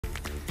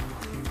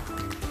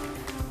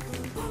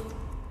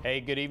Hey,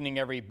 good evening,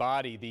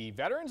 everybody. The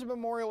Veterans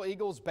Memorial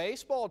Eagles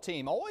baseball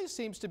team always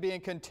seems to be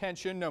in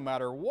contention no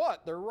matter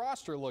what their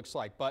roster looks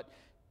like. But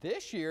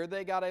this year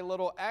they got a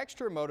little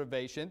extra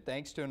motivation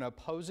thanks to an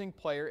opposing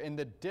player in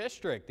the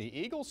district. The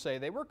Eagles say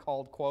they were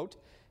called, quote,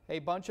 a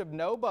bunch of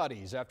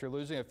nobodies after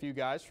losing a few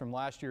guys from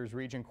last year's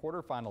region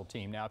quarterfinal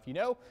team. Now, if you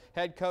know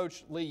head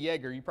coach Lee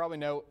Yeager, you probably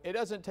know it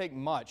doesn't take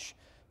much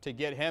to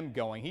get him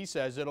going. He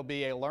says it'll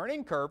be a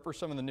learning curve for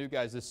some of the new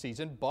guys this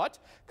season, but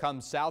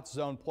come South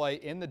Zone play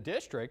in the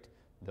district,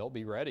 they'll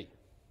be ready.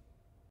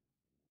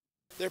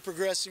 They're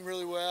progressing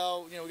really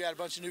well. You know, we got a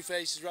bunch of new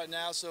faces right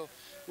now, so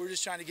we're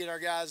just trying to get our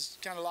guys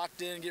kind of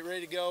locked in and get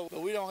ready to go.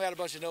 But we don't got a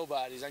bunch of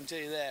nobodies, I can tell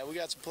you that. We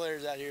got some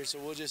players out here, so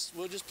we'll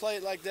just play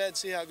it like that and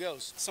see how it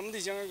goes. Some of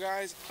these younger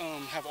guys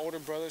have older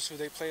brothers who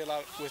they play a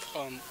lot with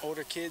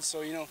older kids,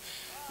 so you know,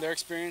 their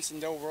experience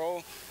and they'll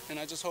roll, and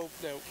I just hope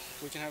that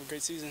we can have a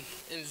great season.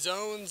 In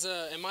zones,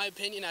 in my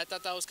opinion, I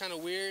thought that was kind of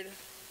weird.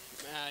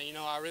 You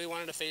know, I really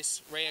wanted to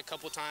face Ray a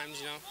couple times,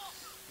 you know,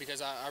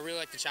 because I really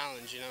like the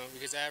challenge, you know,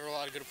 because I have a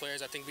lot of good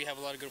players. I think we have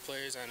a lot of good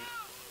players, and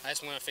I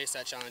just want to face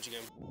that challenge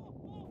again.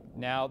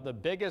 Now, the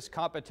biggest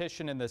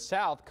competition in the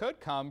South could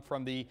come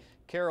from the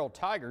Carroll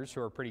Tigers,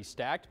 who are pretty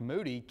stacked.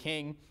 Moody,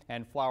 King,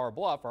 and Flower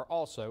Bluff are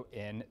also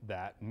in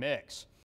that mix.